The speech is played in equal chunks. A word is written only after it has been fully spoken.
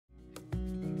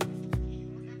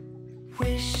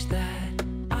wish that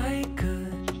I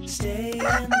could stay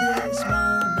in this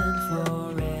moment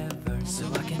forever, so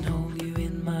I can hold you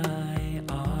in my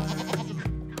arms.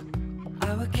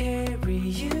 I will carry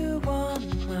you on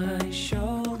my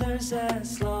shoulders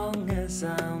as long as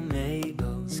I'm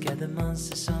able. Scare the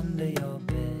monsters under your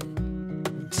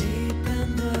bed. Deep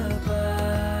in the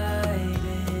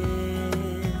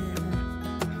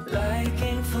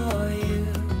liking for you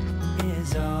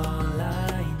is all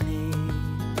I need.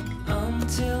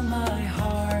 Until my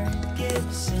heart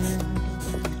gives in,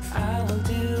 I will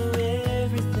do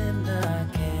everything I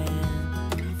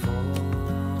can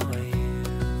for you.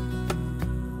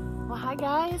 Well, hi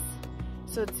guys.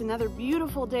 So it's another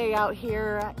beautiful day out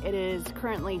here. It is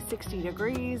currently 60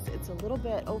 degrees. It's a little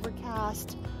bit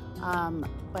overcast.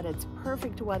 But it's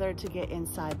perfect weather to get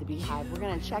inside the beehive. We're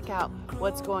gonna check out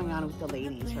what's going on with the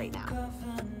ladies right now.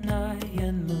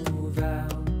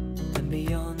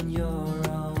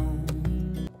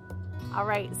 All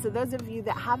right, so those of you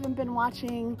that haven't been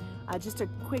watching, just a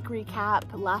quick recap.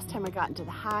 Last time I got into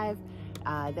the hive,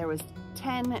 there was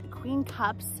 10 queen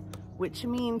cups, which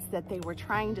means that they were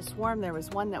trying to swarm. There was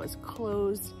one that was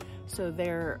closed, so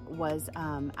there was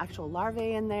actual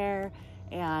larvae in there.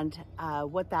 And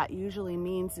what that usually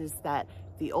means is that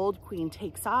the old queen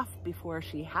takes off before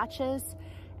she hatches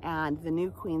and the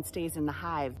new queen stays in the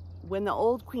hive. When the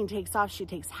old queen takes off, she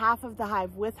takes half of the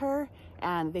hive with her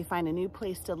and they find a new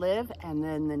place to live, and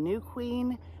then the new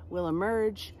queen will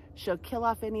emerge. She'll kill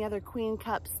off any other queen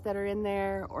cups that are in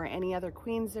there or any other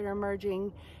queens that are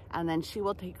emerging, and then she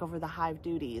will take over the hive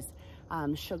duties.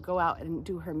 She'll go out and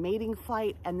do her mating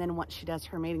flight, and then once she does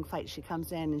her mating flight, she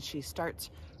comes in and she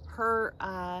starts her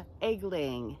egg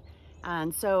laying.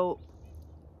 And so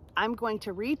I'm going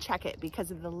to recheck it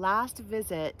because of the last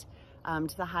visit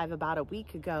to the hive about a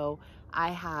week ago. I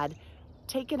had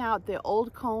taken out the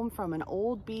old comb from an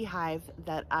old beehive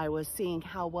that I was seeing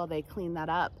how well they cleaned that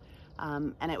up.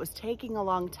 And it was taking a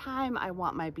long time. I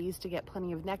want my bees to get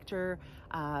plenty of nectar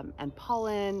and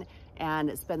pollen,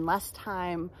 and spend less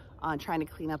time on trying to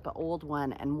clean up an old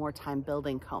one and more time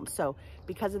building comb. So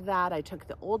because of that, I took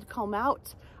the old comb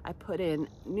out. I put in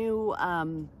new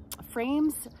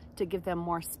frames to give them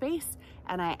more space,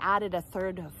 and I added a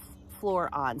third floor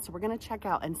on. So we're gonna check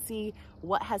out and see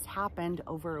what has happened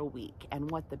over a week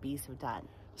and what the bees have done.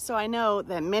 So I know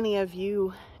that many of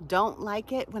you don't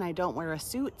like it when I don't wear a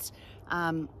suit.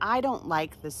 I don't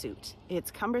like the suit.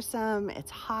 It's cumbersome, it's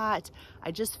hot.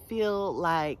 I just feel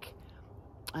like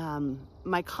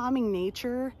my calming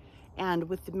nature, and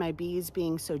with my bees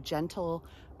being so gentle,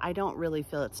 I don't really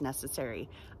feel it's necessary.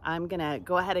 I'm gonna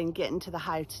go ahead and get into the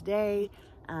hive today,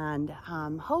 and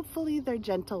hopefully they're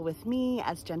gentle with me,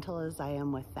 as gentle as I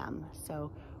am with them.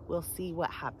 So we'll see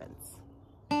what happens.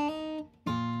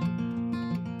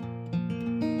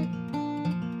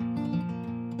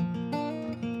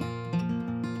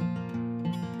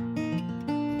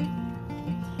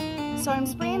 So I'm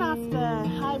spraying off the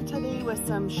hive today with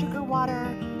some sugar water.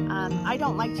 I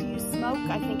don't like to use smoke.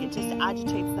 I think it just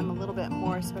agitates them a little bit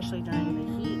more, especially during the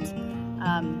heat.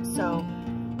 So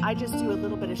I just do a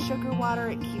little bit of sugar water.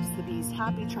 It keeps the bees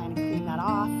happy, trying to clean that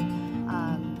off.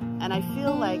 And I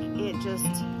feel like it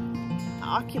just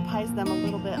occupies them a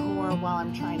little bit more while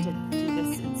I'm trying to do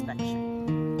this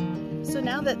inspection. So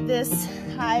now that this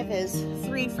hive is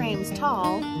 3 frames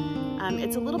tall,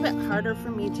 it's a little bit harder for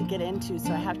me to get into,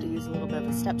 so I have to use a little bit of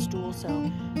a step stool. So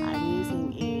I'm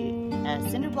using a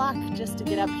cinder block just to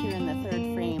get up here in the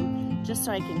 3rd frame, just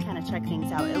so I can kind of check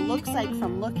things out. It looks like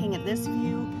from looking at this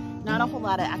view, not a whole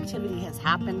lot of activity has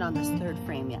happened on this 3rd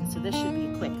frame yet, so this should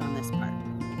be quick on this part.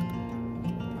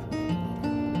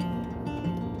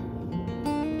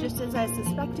 Just as I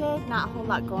suspected, not a whole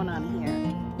lot going on here.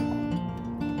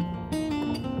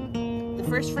 The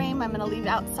 1st frame I'm going to leave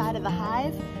outside of the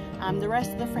hive. The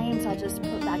rest of the frames I'll just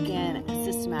put back in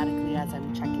systematically as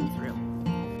I'm checking through.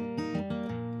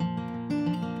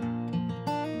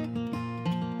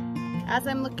 As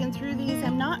I'm looking through these,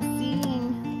 I'm not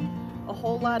seeing a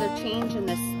whole lot of change in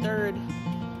this third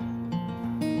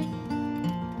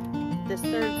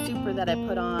super that I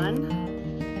put on.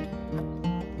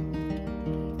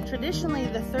 Traditionally,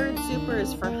 the 3rd super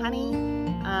is for honey.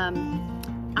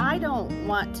 I don't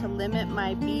want to limit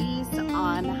my bees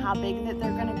on how big that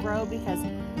they're going to grow, because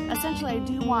essentially I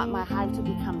do want my hive to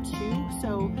become 2.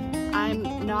 So I'm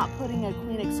not putting a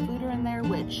queen excluder in there,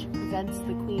 which prevents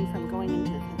the queen from going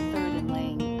into the 3rd and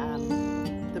laying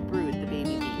the brood, the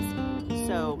baby bees.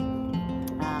 So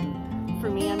for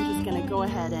me, I'm just going to go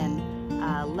ahead and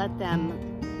let them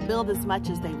build as much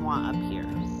as they want up here.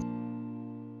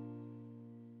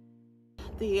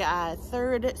 The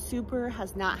third super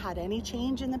has not had any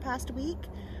change in the past week.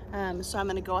 So I'm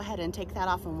gonna go ahead and take that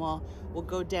off, and we'll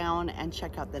go down and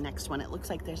check out the next one. It looks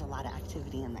like there's a lot of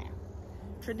activity in there.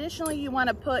 Traditionally, you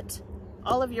wanna put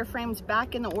all of your frames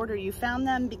back in the order you found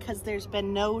them, because there's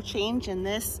been no change in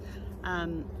this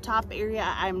top area.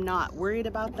 I'm not worried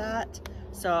about that.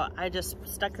 So I just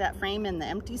stuck that frame in the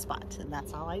empty spot, and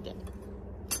that's all I did.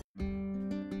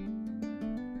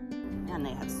 And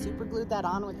they have super glued that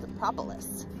on with the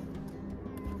propolis.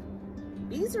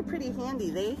 Bees are pretty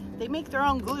handy. They make their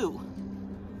own glue.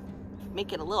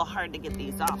 Make it a little hard to get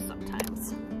these off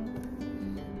sometimes.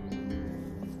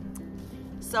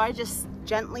 So I just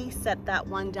gently set that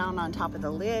one down on top of the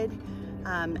lid.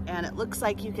 And it looks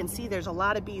like you can see there's a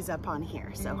lot of bees up on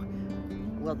here. So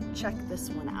we'll check this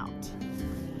one out.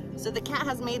 So the cat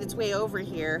has made its way over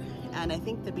here, and I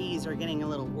think the bees are getting a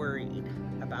little worried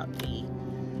about the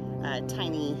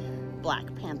tiny black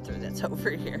panther that's over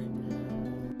here.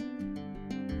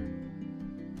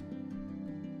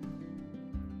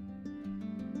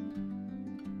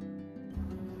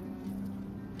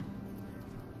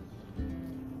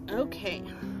 Okay,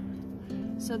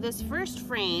 so this first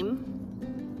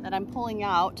frame that I'm pulling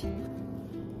out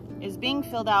is being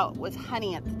filled out with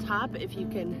honey at the top. If you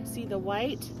can see the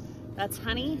white, that's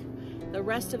honey. The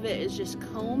rest of it is just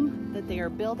comb that they are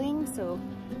building. So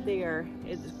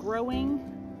it's growing.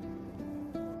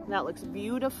 That looks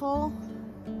beautiful.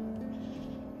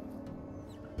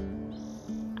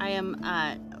 I am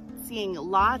seeing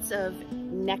lots of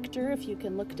nectar if you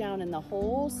can look down in the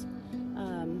holes.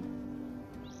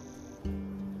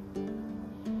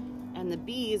 And the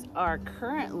bees are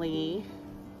currently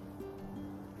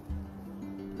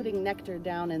putting nectar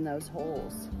down in those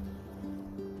holes.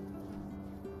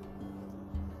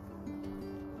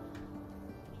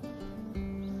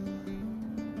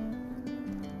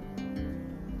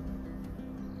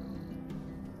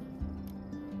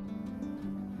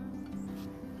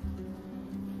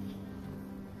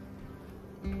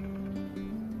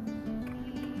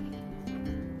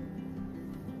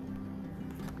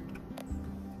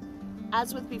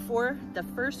 As with before, the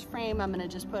first frame I'm gonna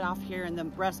just put off here, and the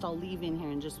rest I'll leave in here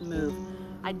and just move.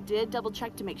 I did double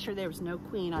check to make sure there was no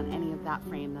queen on any of that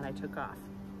frame that I took off.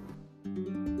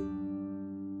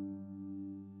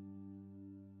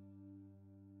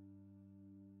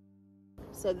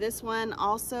 So this one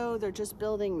also, they're just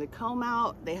building the comb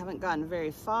out. They haven't gotten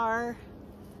very far.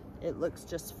 It looks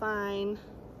just fine.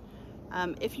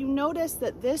 If you notice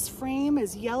that this frame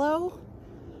is yellow,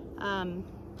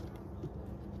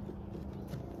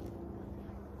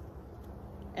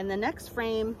 and the next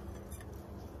frame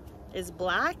is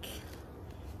black.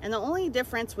 And the only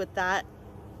difference with that,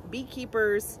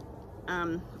 beekeepers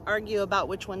argue about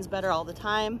which one's better all the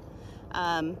time.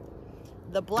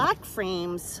 The black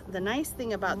frames, the nice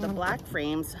thing about the black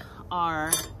frames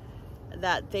are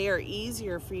that they are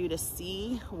easier for you to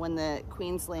see when the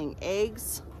queen's laying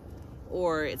eggs,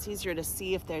 or it's easier to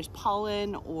see if there's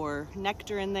pollen or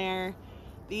nectar in there.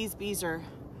 These bees are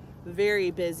very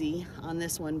busy on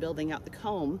this one building out the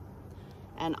comb,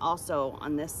 and also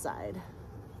on this side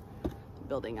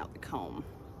building out the comb.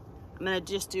 I'm gonna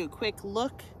just do a quick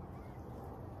look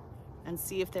and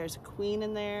see if there's a queen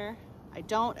in there. I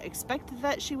don't expect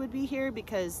that she would be here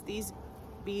because these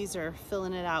bees are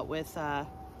filling it out with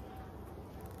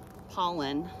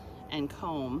pollen and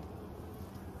comb.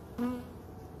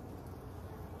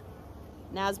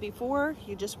 Now, as before,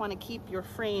 you just want to keep your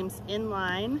frames in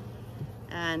line,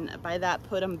 and by that,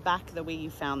 put them back the way you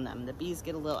found them. The bees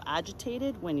get a little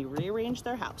agitated when you rearrange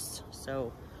their house,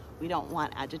 so we don't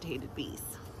want agitated bees.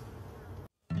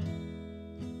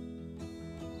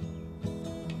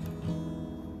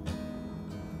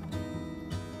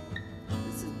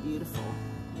 This is beautiful.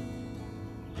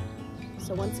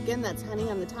 So once again, that's honey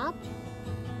on the top.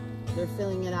 They're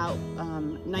filling it out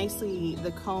nicely.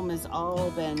 The comb has all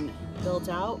been built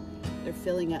out. They're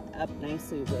filling it up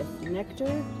nicely with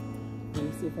nectar. Let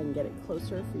me see if I can get it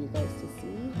closer for you guys to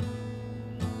see.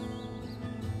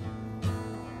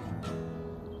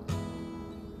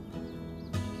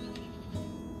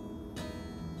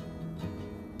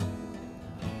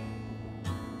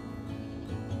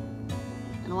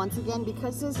 And once again,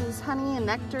 because this is honey and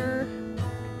nectar,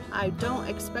 I don't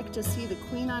expect to see the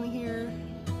queen on here.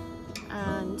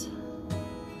 And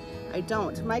I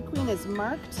don't. My queen is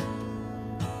marked.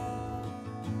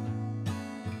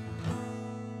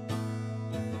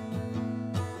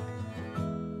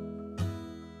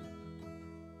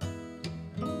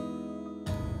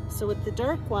 So with the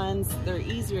dark ones, they're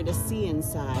easier to see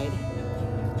inside.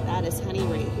 That is honey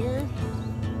right here.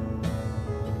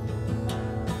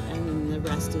 And then the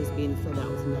rest nest is being filled out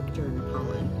with nectar and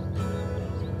pollen.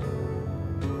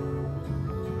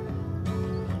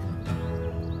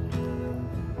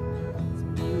 It's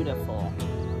beautiful.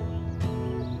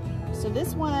 So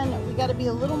this one we got to be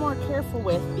a little more careful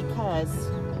with because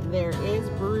there is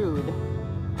brood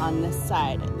on this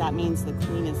side. That means the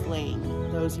queen is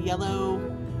laying. Those yellow,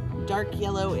 dark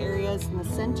yellow areas in the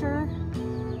center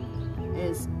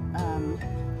is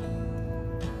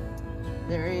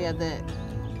the area that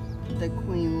the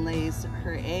queen lays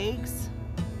her eggs.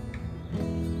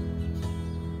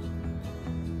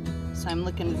 So I'm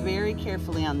looking very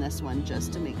carefully on this one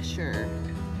just to make sure.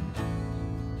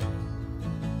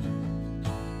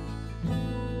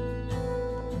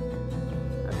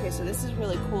 Okay, so this is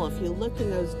really cool. If you look in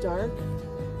those dark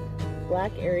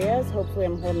black areas, hopefully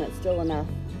I'm holding it still enough,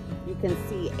 you can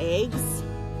see eggs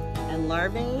and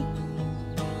larvae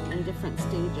in different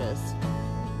stages.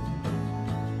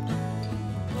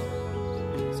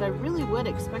 So I really would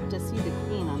expect to see the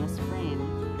queen on this frame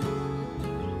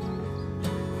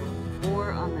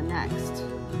or on the next.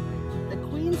 The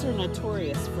queens are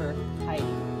notorious for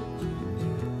hiding,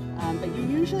 but you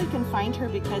usually can find her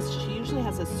because she usually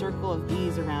has a circle of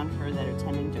bees around her that are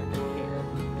tending to her hair.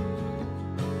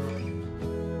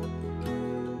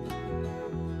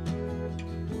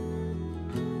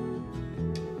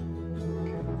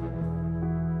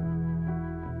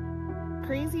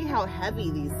 Crazy how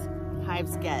heavy these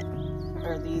hives get,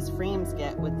 or these frames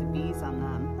get with the bees on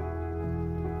them.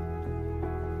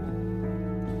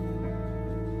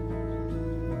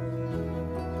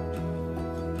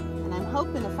 And I'm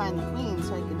hoping to find the queen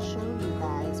so I can show you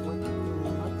guys what the queen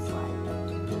looks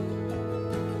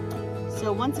like.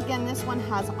 So once again, this one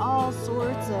has all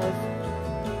sorts of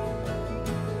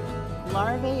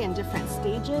larvae in different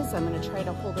stages. I'm going to try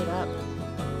to hold it up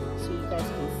so you guys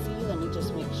can see. Let me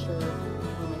just make sure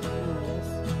where my camera is.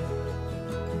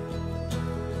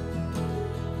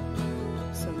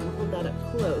 So I'm going to hold that up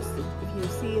close. If you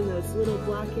see in those little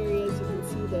black areas, you can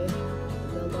see the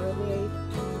larvae.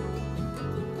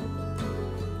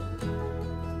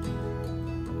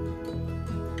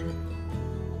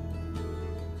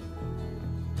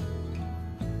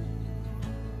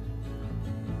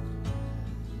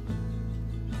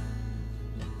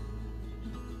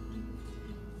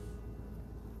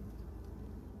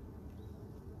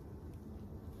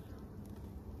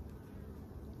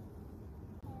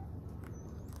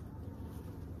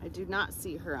 I do not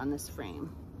see her on this frame.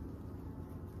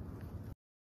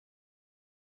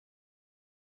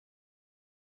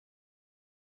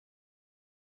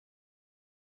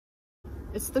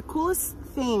 It's the coolest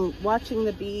thing watching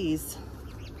the bees.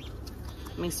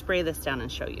 Let me spray this down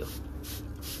and show you.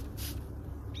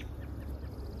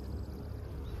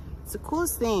 It's the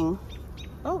coolest thing.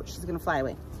 Oh, she's gonna fly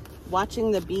away.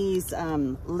 Watching the bees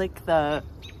lick the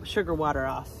sugar water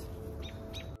off.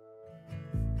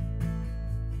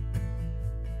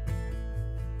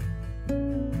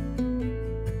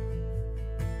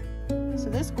 So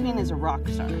this queen is a rock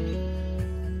star.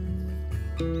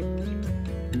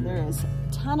 There is a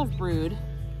ton of brood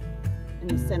in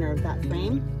the center of that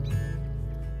frame.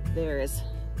 There is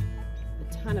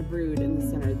a ton of brood in the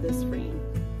center of this frame.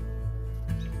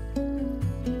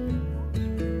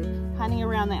 Honey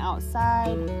around the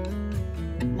outside,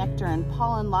 nectar and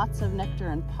pollen, lots of nectar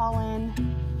and pollen.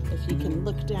 If you can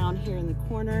look down here in the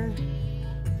corner,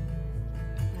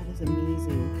 that is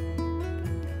amazing.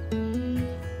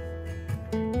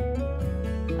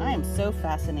 I am so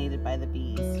fascinated by the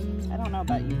bees. I don't know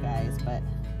about you guys, but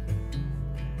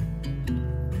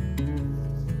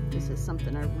this is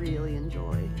something I really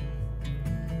enjoy.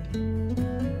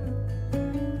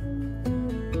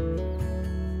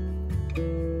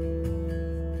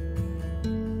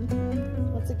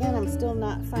 Once again, I'm still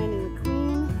not finding the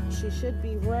queen. She should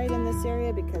be right in this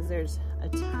area because there's a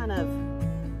ton of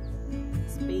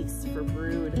space for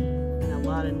brood and a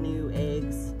lot of new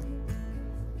eggs.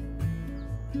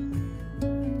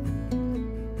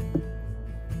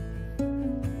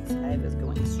 This hive is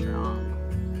going strong.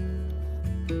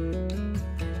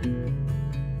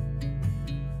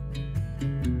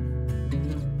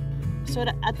 So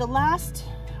at the last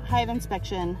hive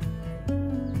inspection,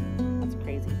 that's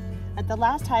crazy. At the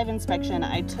last hive inspection,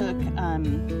 I took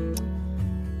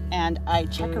and I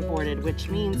checkerboarded, which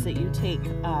means that you take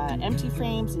empty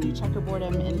frames and you checkerboard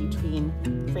them in between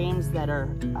frames that are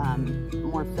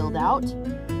more filled out.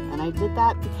 And I did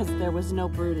that because there was no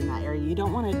brood in that area. You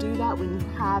don't want to do that when you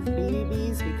have baby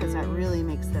bees because that really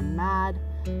makes them mad.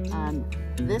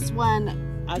 This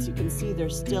one, as you can see, they're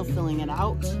still filling it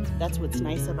out. That's what's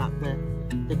nice about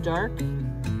the dark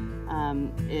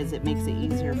is it makes it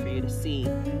easier for you to see.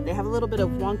 They have a little bit of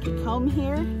wonky comb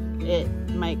here. It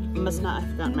must not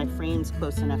have gotten my frames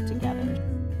close enough together.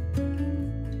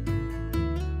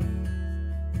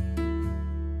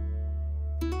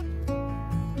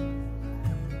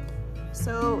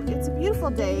 So it's a beautiful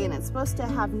day and it's supposed to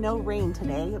have no rain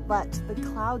today, but the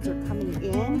clouds are coming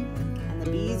in and the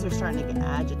bees are starting to get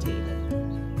agitated.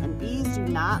 And bees do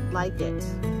not like it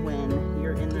when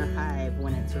you're in their hive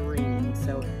when it's raining.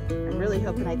 So I'm really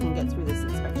hoping I can get through this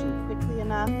inspection quickly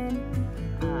enough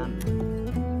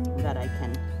that I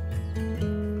can.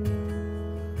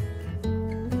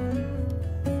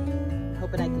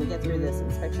 Hoping I can get through this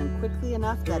inspection quickly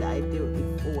enough that I do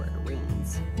it before it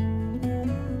rains.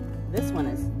 This one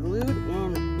is glued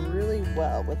in really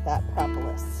well with that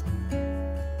propolis.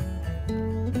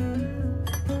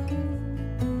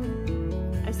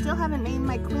 I still haven't named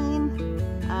my queen.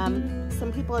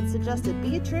 Some people had suggested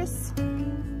Beatrice.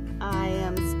 I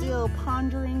am still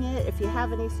pondering it. If you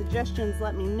have any suggestions,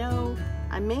 let me know.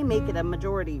 I may make it a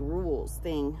majority rules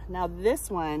thing. Now this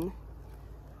one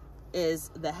is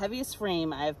the heaviest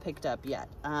frame I have picked up yet.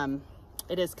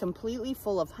 It is completely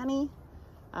full of honey,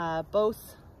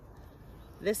 both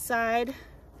this side.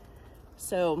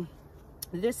 So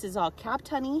this is all capped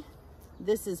honey.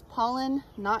 This is pollen,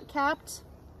 not capped.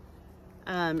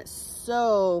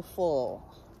 So full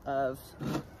of,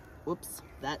 whoops,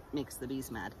 that makes the bees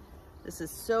mad. This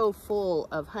is so full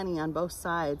of honey on both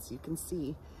sides, you can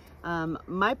see.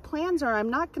 My plans are I'm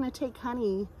not gonna take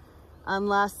honey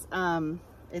unless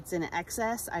it's in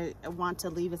excess. I want to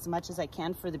leave as much as I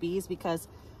can for the bees because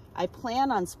I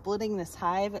plan on splitting this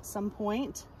hive at some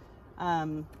point.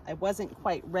 I wasn't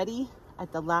quite ready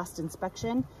at the last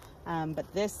inspection, but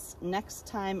this next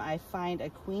time I find a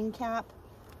queen cap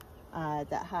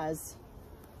that has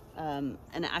an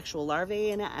actual larvae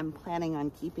in it, I'm planning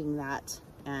on keeping that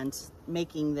and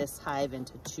making this hive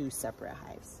into 2 separate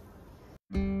hives.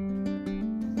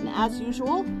 And as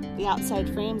usual, the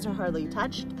outside frames are hardly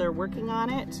touched. They're working on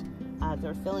it.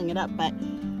 They're filling it up, but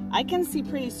I can see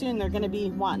pretty soon they're going to be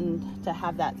wanting to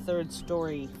have that 3rd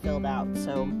story filled out.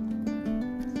 So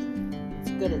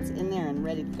it's good it's in there and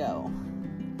ready to go.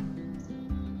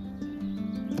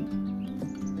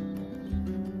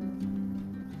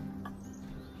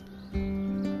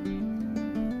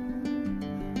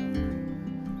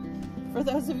 For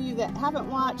those of you that haven't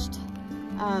watched,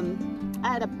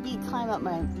 I had a bee climb up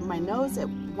my nose at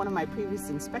one of my previous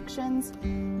inspections,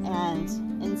 and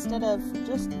instead of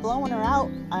just blowing her out,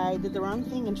 I did the wrong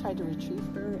thing and tried to retrieve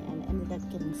her and ended up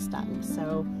getting stung.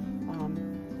 So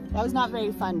that was not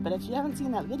very fun, but if you haven't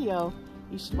seen that video,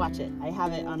 you should watch it. I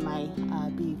have it on my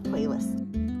bee playlist.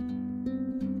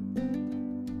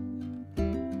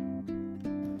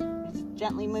 Just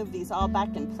gently move these all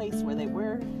back in place where they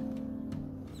were.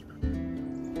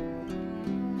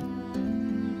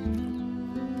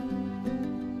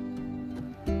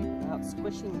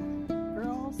 Squishing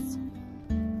girls.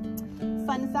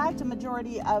 Fun fact, a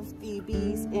majority of the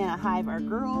bees in a hive are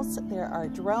girls. There are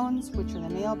drones, which are the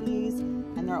male bees,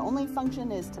 and their only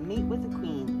function is to mate with the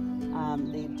queen.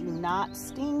 They do not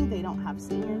sting. They don't have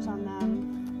stingers on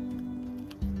them.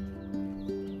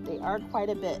 They are quite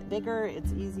a bit bigger.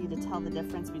 It's easy to tell the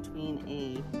difference between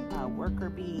a worker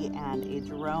bee and a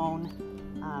drone.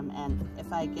 And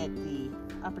if I get the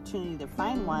opportunity to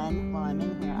find one while I'm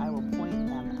in here, I will point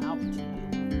them out to you.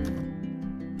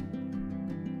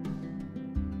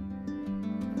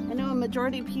 I know a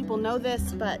majority of people know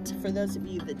this, but for those of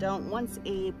you that don't, once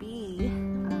a bee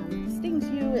stings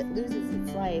you, it loses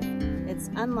its life. It's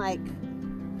unlike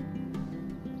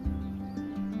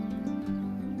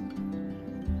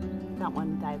that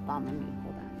one dive bombing me.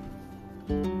 Hold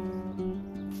on.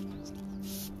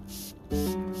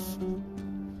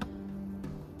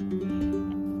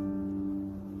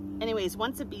 Anyways,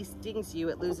 once a bee stings you,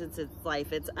 it loses its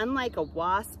life. It's unlike a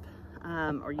wasp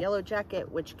or yellow jacket,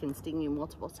 which can sting you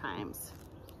multiple times.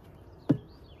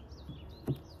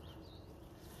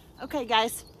 Okay,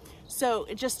 guys, so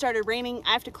it just started raining.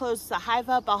 I have to close the hive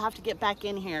up. I'll have to get back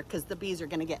in here because the bees are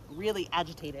going to get really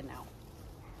agitated now.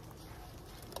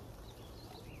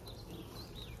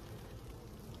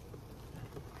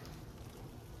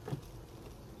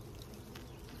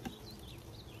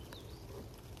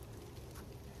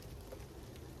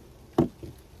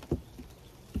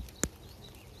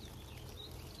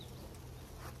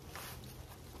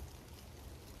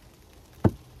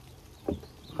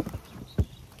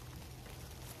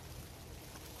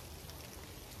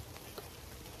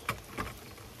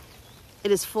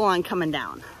 It is full on coming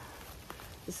down.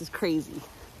 This is crazy.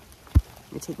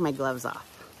 Let me take my gloves off.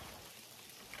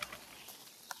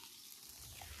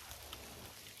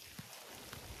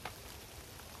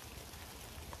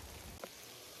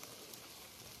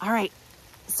 All right,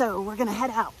 so we're gonna head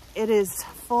out. It is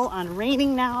full on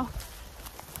raining now.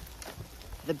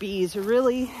 The bees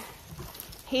really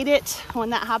hate it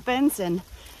when that happens, and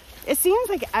it seems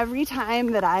like every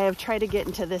time that I have tried to get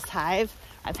into this hive,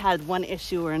 I've had one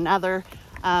issue or another.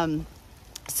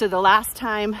 So the last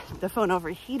time the phone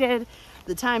overheated,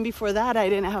 the time before that I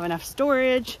didn't have enough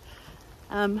storage.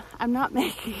 I'm not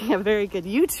making a very good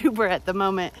YouTuber at the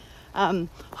moment.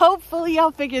 Hopefully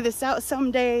I'll figure this out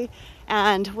someday,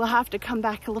 and we'll have to come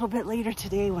back a little bit later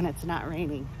today when it's not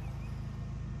raining.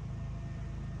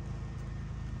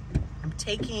 I'm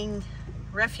taking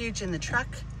refuge in the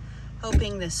truck,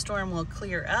 hoping this storm will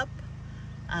clear up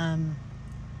and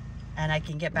I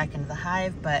can get back into the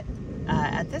hive, but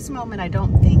at this moment I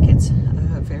don't think it's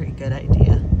a very good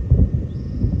idea.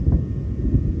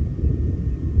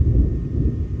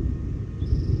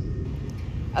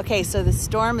 Okay, so the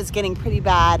storm is getting pretty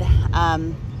bad,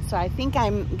 so I think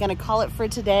I'm gonna call it for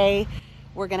today.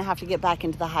 We're gonna have to get back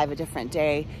into the hive a different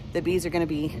day. The bees are gonna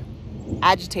be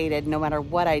agitated no matter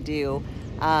what I do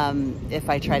if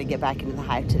I try to get back into the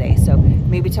hive today. So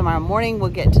maybe tomorrow morning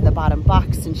we'll get to the bottom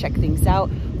box and check things out.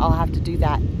 I'll have to do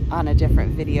that on a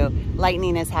different video.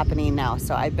 Lightning is happening now,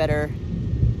 so I better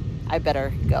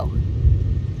go.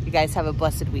 You guys have a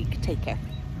blessed week. Take care.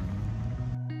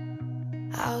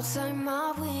 Outside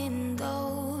my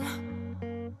window,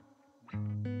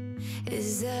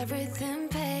 is everything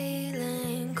pale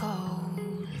and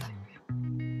cold?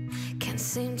 Can't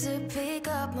seem to pick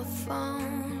up my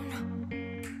phone.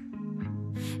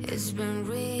 It's been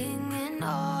ringing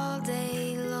all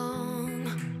day long.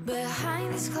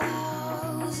 Behind these clouds